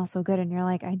like, you smell so good. And you're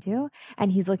like, I do. And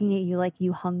he's looking at you like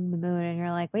you hung the moon. And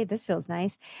you're like, wait, this feels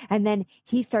nice. And then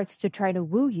he starts to try to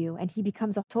woo you, and he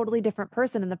becomes a totally different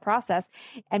person in the process.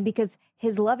 And because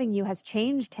his loving you has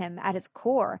changed him at his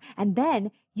core. And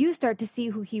then you start to see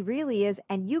who he really is,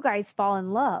 and you guys fall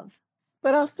in love.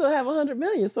 But I'll still have $100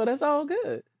 million. So that's all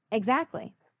good.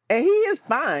 Exactly. And he is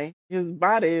fine. His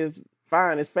body is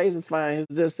fine. His face is fine.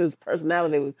 It's just his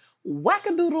personality was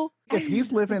wackadoodle. If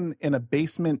he's living in a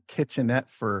basement kitchenette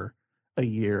for a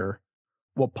year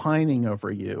while pining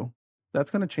over you,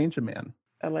 that's going to change a man.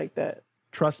 I like that.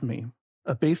 Trust me.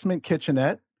 A basement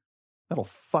kitchenette, that'll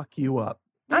fuck you up.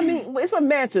 I mean, it's a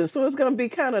mansion, so it's going to be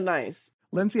kind of nice.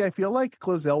 Lindsay, I feel like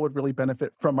GloZell would really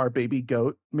benefit from our baby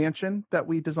goat mansion that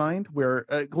we designed, where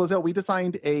GloZell, we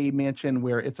designed a mansion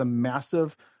where it's a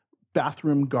massive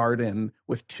bathroom garden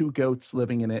with 2 goats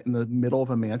living in it in the middle of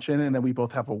a mansion, and then we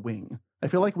both have a wing. I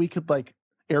feel like we could like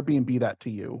Airbnb that to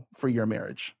you for your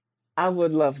marriage. I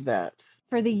would love that.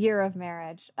 For the year of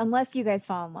marriage, unless you guys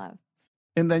fall in love.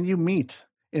 And then you meet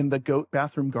in the goat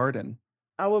bathroom garden.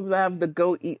 I would have the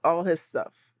goat eat all his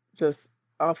stuff. Just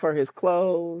offer his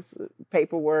clothes,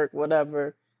 paperwork,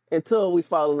 whatever, until we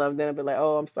fall in love. Then I'll be like,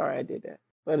 oh, I'm sorry I did that.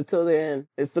 But until then,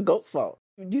 it's the goat's fault.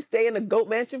 You stay in a goat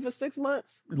mansion for 6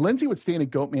 months? Lindsay would stay in a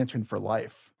goat mansion for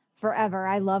life. Forever.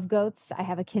 I love goats. I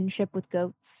have a kinship with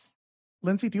goats.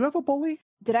 Lindsay, do you have a bully?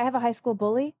 Did I have a high school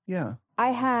bully? Yeah.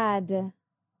 I had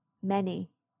many.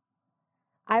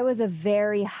 I was a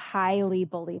very highly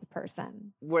bullied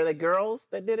person. Were they girls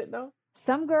that did it, though?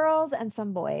 Some girls and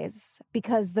some boys,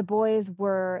 because the boys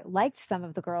liked some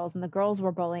of the girls and the girls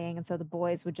were bullying. And so the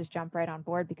boys would just jump right on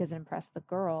board because it impressed the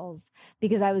girls,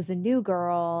 because I was the new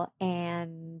girl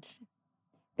and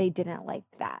they didn't like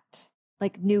that.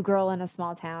 Like, new girl in a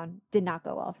small town did not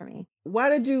go well for me. Why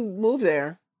did you move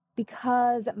there?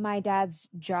 Because my dad's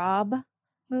job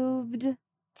moved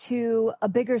to a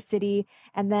bigger city,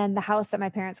 and then the house that my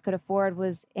parents could afford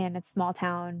was in a small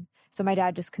town. So my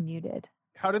dad just commuted.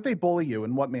 How did they bully you?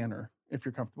 In what manner, if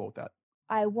you're comfortable with that?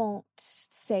 I won't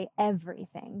say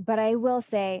everything, but I will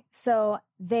say, so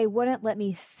they wouldn't let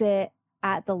me sit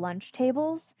at the lunch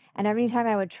tables. And every time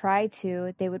I would try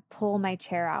to, they would pull my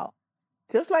chair out.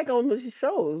 Just like on the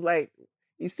shows, like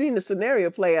you've seen the scenario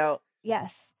play out.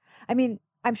 Yes. I mean,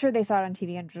 I'm sure they saw it on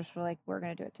TV and just were like, we're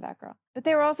going to do it to that girl. But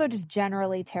they were also just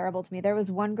generally terrible to me. There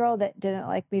was one girl that didn't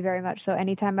like me very much. So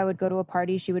anytime I would go to a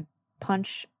party, she would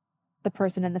punch the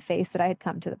person in the face that I had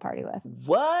come to the party with.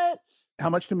 What? How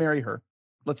much to marry her?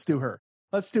 Let's do her.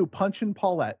 Let's do Punch and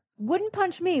Paulette. Wouldn't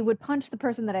punch me, would punch the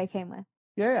person that I came with.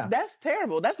 Yeah. That's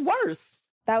terrible. That's worse.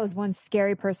 That was one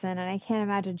scary person, and I can't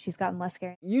imagine she's gotten less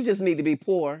scary. You just need to be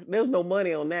poor. There's no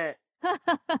money on that.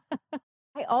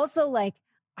 I also I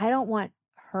don't want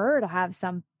her to have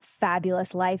some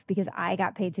fabulous life because I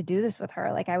got paid to do this with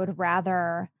her. Like, I would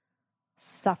rather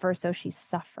suffer so she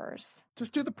suffers.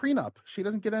 Just do the prenup. She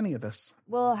doesn't get any of this.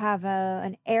 We'll have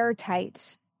an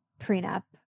airtight prenup.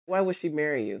 Why would she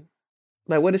marry you?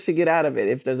 Like, what does she get out of it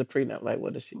if there's a prenup? Like,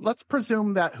 what does she get? Let's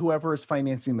presume that whoever is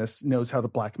financing this knows how to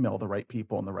blackmail the right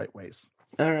people in the right ways.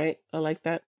 All right. I like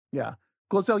that. Yeah.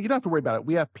 GloZell, you don't have to worry about it.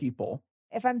 We have people.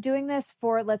 If I'm doing this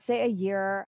for, let's say, a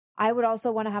year, I would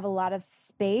also want to have a lot of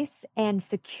space and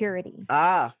security.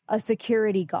 A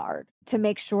security guard to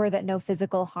make sure that no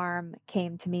physical harm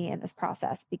came to me in this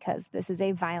process, because this is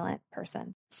a violent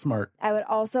person. Smart. I would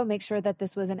also make sure that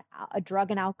this was a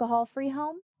drug and alcohol-free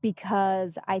home,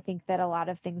 because I think that a lot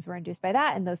of things were induced by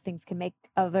that, and those things can make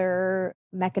other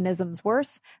mechanisms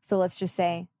worse. So let's just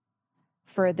say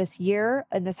for this year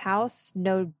in this house,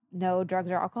 no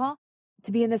drugs or alcohol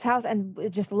to be in this house, and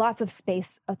just lots of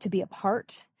space to be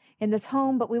apart in this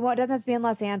home, but it doesn't have to be in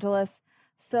Los Angeles.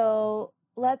 So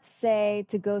let's say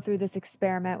to go through this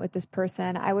experiment with this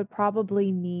person, I would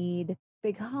probably need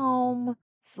big home,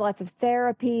 lots of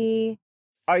therapy.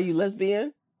 Are you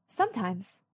lesbian?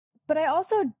 Sometimes. But I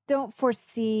also don't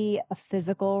foresee a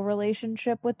physical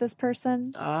relationship with this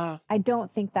person. I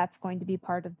don't think that's going to be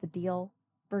part of the deal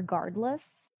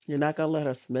regardless. You're not going to let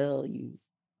her smell you.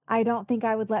 I don't think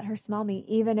I would let her smell me,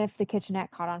 even if the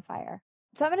kitchenette caught on fire.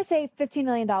 So I'm going to say $15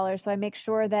 million. So I make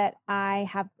sure that I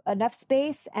have enough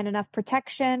space and enough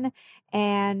protection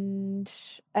and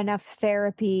enough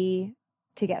therapy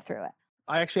to get through it.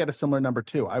 I actually had a similar number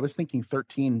too. I was thinking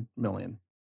 13 million.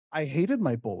 I hated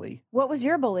my bully. What was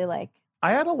your bully like?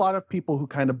 I had a lot of people who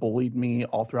kind of bullied me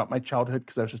all throughout my childhood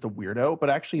because I was just a weirdo. But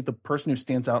actually, the person who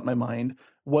stands out in my mind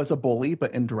was a bully,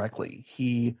 but indirectly.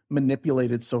 He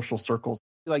manipulated social circles.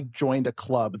 He joined a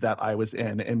club that I was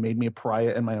in and made me a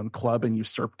pariah in my own club and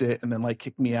usurped it, and then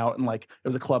kicked me out. And it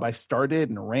was a club I started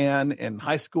and ran in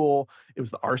high school. It was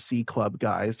the RC club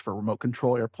guys for remote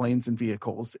control airplanes and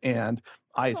vehicles. And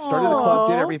I started the club,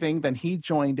 did everything. Then he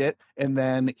joined it. And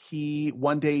then he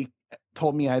one day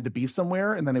told me I had to be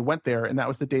somewhere. And then I went there, and that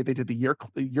was the day they did the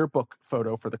yearbook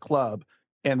photo for the club.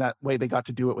 And that way they got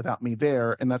to do it without me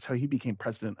there. And that's how he became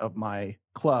president of my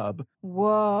club.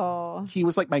 Whoa. He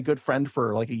was like my good friend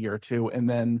for like a year or two and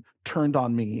then turned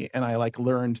on me. And I like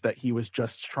learned that he was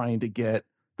just trying to get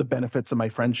the benefits of my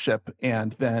friendship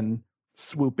and then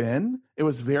swoop in. It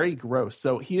was very gross.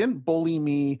 So he didn't bully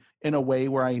me in a way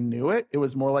where I knew it. It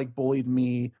was more like bullied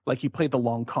me, like he played the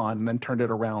long con and then turned it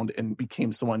around and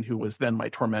became someone who was then my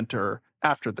tormentor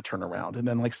after the turnaround. And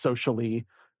then like socially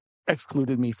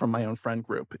excluded me from my own friend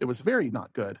group. It was very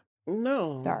not good.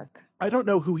 No. Dark. I don't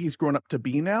know who he's grown up to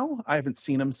be now. I haven't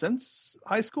seen him since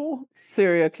high school.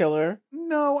 Serial killer.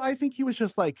 No, I think he was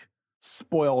just like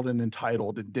spoiled and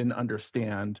entitled and didn't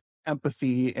understand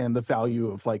empathy and the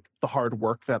value of like the hard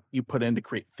work that you put in to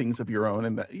create things of your own.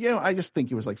 And that, I just think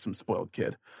he was like some spoiled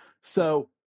kid. So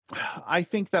I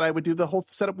think that I would do the whole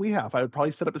setup we have. I would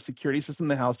probably set up a security system in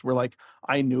the house where like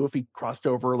I knew if he crossed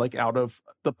over like out of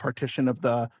the partition of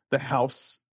the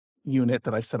house unit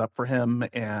that I set up for him,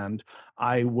 and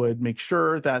I would make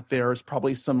sure that there's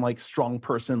probably some like strong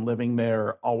person living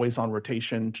there always on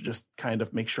rotation to just kind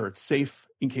of make sure it's safe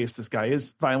in case this guy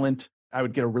is violent. I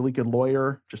would get a really good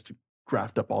lawyer just to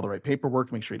draft up all the right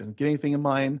paperwork, make sure he doesn't get anything in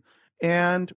mine.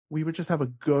 And we would just have a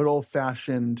good old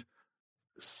fashioned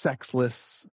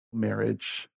sexless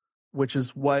marriage, which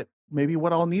is what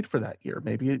I'll need for that year.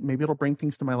 Maybe it'll bring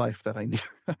things to my life that I need.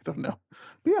 I don't know.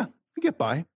 But yeah, we get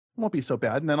by. It won't be so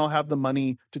bad. And then I'll have the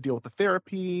money to deal with the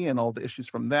therapy and all the issues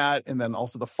from that. And then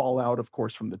also the fallout, of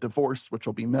course, from the divorce, which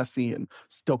will be messy and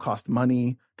still cost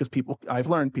money because I've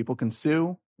learned people can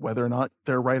sue whether or not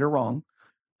they're right or wrong.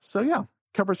 So yeah,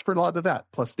 covers for a lot of that,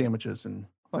 plus damages and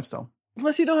lifestyle.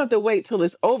 Plus, you don't have to wait till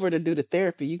it's over to do the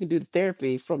therapy. You can do the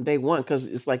therapy from day one because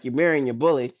it's like you're marrying your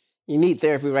bully. You need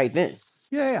therapy right then.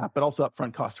 Yeah, but also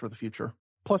upfront costs for the future.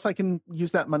 Plus, I can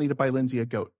use that money to buy Lindsay a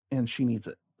goat, and she needs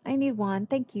it. I need one.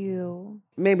 Thank you.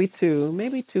 Maybe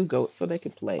two goats so they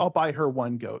can play. I'll buy her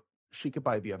one goat. She could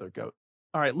buy the other goat.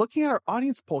 All right, looking at our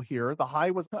audience poll here, the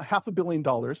high was $500 million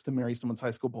to marry someone's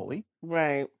high school bully.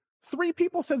 Right. 3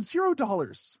 people said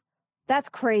 $0. That's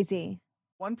crazy.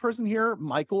 One person here,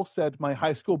 Michael, said my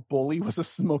high school bully was a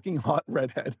smoking hot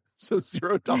redhead. So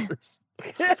 $0.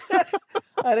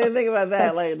 I didn't think about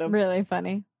that. That's really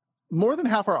funny. More than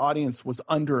half our audience was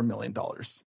under $1 million.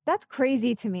 That's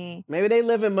crazy to me. Maybe they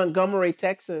live in Montgomery,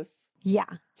 Texas. Yeah.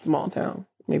 Small town.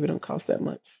 Maybe it don't cost that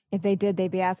much. If they did,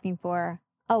 they'd be asking for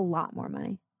a lot more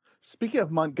money. Speaking of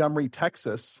Montgomery,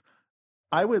 Texas,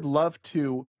 I would love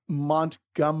to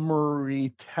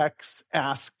Montgomery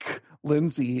ask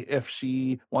Lindsay if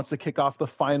she wants to kick off the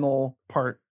final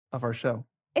part of our show.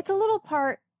 It's a little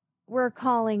part we're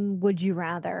calling Would You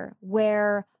Rather,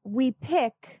 where we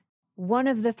pick one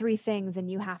of the 3 things and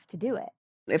you have to do it.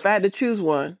 If I had to choose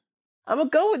one, I'm going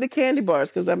to go with the candy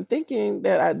bars because I'm thinking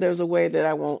that there's a way that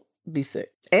I won't be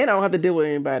sick. And I don't have to deal with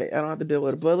anybody. I don't have to deal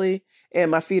with a bully. And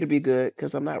my feet will be good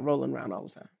because I'm not rolling around all the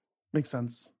time. Makes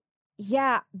sense.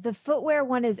 Yeah, the footwear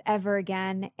one is Ever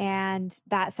Again, and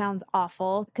that sounds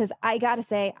awful because I gotta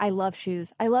say, I love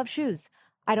shoes. I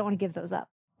don't want to give those up.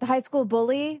 The high school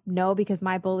bully, no, because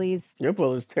my bullies... Your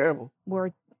bully's terrible.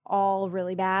 ...were all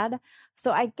really bad.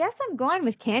 So I guess I'm going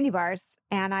with candy bars,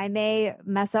 and I may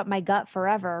mess up my gut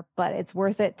forever, but it's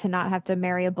worth it to not have to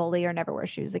marry a bully or never wear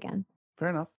shoes again. Fair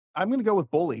enough. I'm going to go with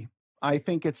bully. I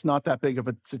think it's not that big of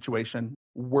a situation.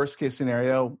 Worst case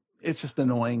scenario, it's just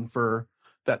annoying for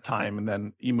that time, and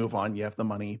then you move on, you have the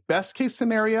money. Best case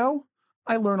scenario,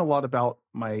 I learn a lot about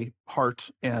my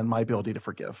heart and my ability to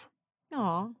forgive.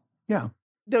 Aw. Yeah.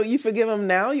 Don't you forgive him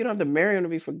now? You don't have to marry him to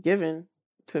be forgiven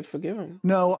to forgive him.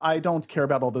 No, I don't care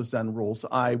about all those Zen rules.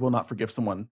 I will not forgive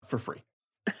someone for free.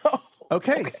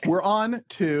 Okay, we're on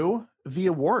to the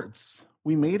awards.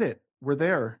 We made it. We're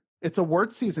there. It's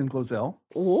award season, GloZell.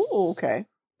 Ooh, okay.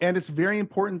 And it's very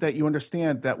important that you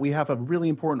understand that we have a really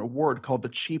important award called the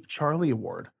Cheap Charlie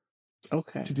Award.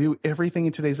 Okay. To do everything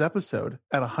in today's episode,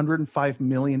 at $105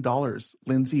 million,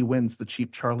 Lindsay wins the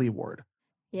Cheap Charlie Award.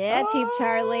 Yeah, Cheap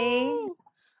Charlie.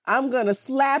 I'm going to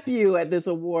slap you at this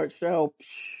award show.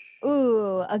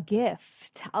 Ooh, a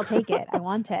gift. I'll take it. I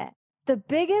want it. The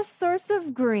biggest source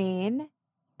of green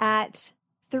at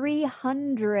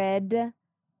 $300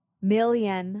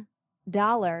 million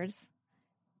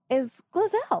is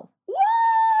GloZell. What?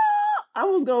 I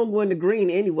was going to go into green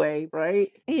anyway, right?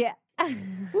 Yeah.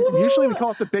 Usually we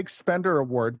call it the Big Spender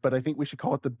Award, but I think we should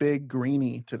call it the Big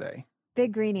Greenie today.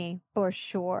 Big Greenie, for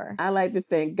sure. I like to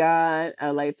thank God. I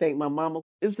like to thank my mama.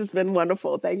 It's just been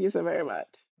wonderful. Thank you so very much.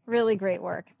 Really great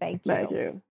work. Thank you. Thank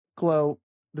you. Glo,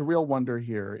 The real wonder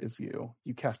here is you.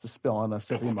 You cast a spell on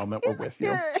us every moment we're with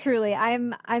you. Truly,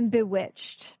 I'm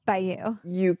bewitched by you.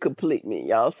 You complete me,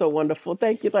 y'all. So wonderful.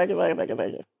 Thank you. Thank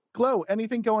you. Glo,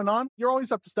 anything going on? You're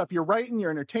always up to stuff. You're writing,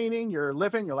 you're entertaining, you're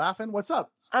living, you're laughing. What's up?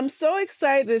 I'm so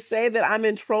excited to say that I'm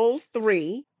in Trolls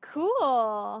 3.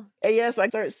 Cool. And yes, I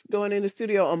start going in the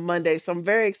studio on Monday, so I'm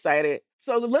very excited.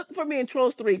 So look for me in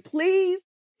Trolls 3, please.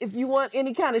 If you want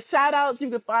any kind of shout outs, you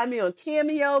can find me on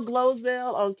Cameo,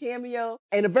 GloZell on Cameo.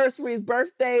 Anniversaries,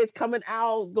 birthdays, coming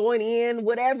out, going in,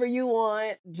 whatever you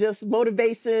want. Just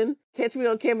motivation. Catch me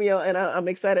on Cameo, and I'm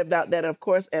excited about that, of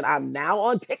course. And I'm now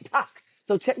on TikTok.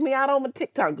 So check me out on my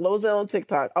TikTok, GloZell on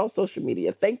TikTok, all social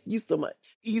media. Thank you so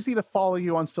much. Easy to follow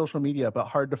you on social media, but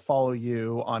hard to follow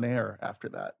you on air after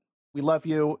that. We love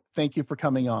you. Thank you for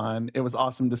coming on. It was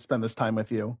awesome to spend this time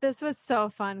with you. This was so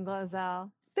fun,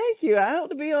 GloZell. Thank you. I hope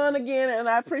to be on again, and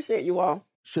I appreciate you all.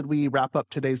 Should we wrap up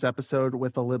today's episode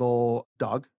with a little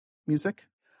dog music?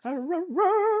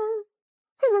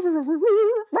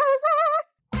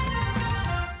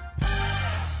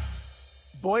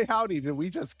 Boy, howdy, did we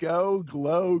just go,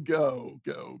 Glo, go,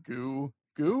 goo,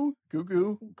 go,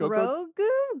 Glow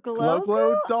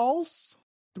dolls?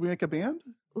 Do we make a band?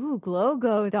 Ooh,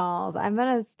 Go dolls. I'm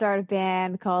going to start a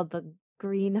band called the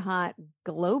Green Hot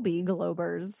Globy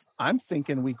Globers. I'm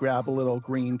thinking we grab a little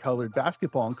green colored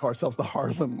basketball and call ourselves the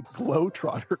Harlem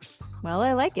Globetrotters. Well,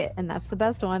 I like it. And that's the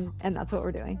best one. And that's what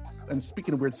we're doing. And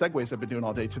speaking of weird segues I've been doing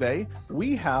all day today,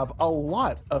 we have a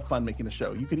lot of fun making the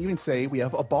show. You could even say we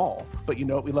have a ball. But you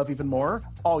know what we love even more?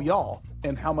 All y'all.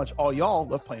 And how much all y'all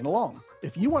love playing along.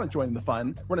 If you want to join the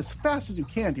fun, run as fast as you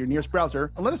can to your nearest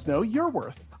browser and let us know your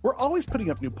worth. We're always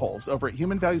putting up new polls over at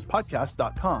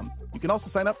humanvaluespodcast.com. You can also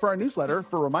sign up for our newsletter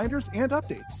for reminders and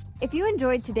updates. If you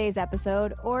enjoyed today's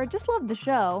episode or just love the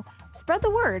show, spread the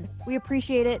word. We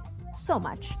appreciate it so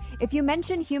much. If you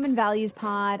mention Human Values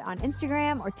Pod on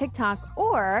Instagram or TikTok,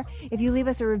 or if you leave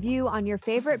us a review on your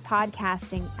favorite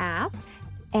podcasting app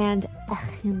and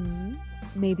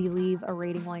maybe leave a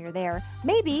rating while you're there,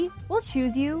 maybe we'll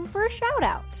choose you for a shout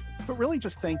out. But really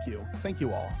just thank you. Thank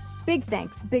you all. Big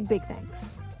thanks. Big thanks.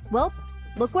 Well,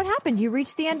 look what happened. You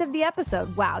reached the end of the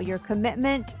episode. Wow, your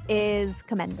commitment is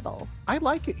commendable. I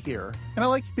like it here. And I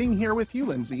like being here with you,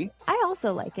 Lindsay. I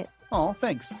also like it. Oh,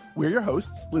 thanks. We're your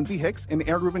hosts, Lindsay Hicks and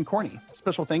Aaron Rubin Corney.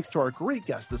 Special thanks to our great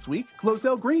guest this week,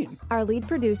 GloZell Green. Our lead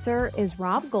producer is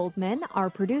Rob Goldman. Our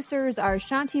producers are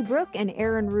Shanti Brooke and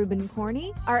Aaron Rubin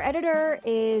Corney. Our editor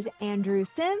is Andrew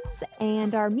Sims,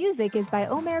 and our music is by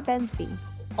Omer Benzvi.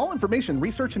 All information,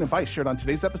 research, and advice shared on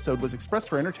today's episode was expressed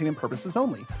for entertainment purposes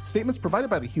only. Statements provided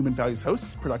by the Human Values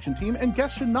hosts, production team, and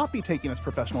guests should not be taken as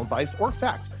professional advice or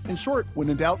fact. In short, when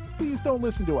in doubt, please don't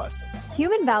listen to us.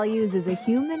 Human Values is a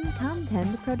human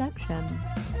content production.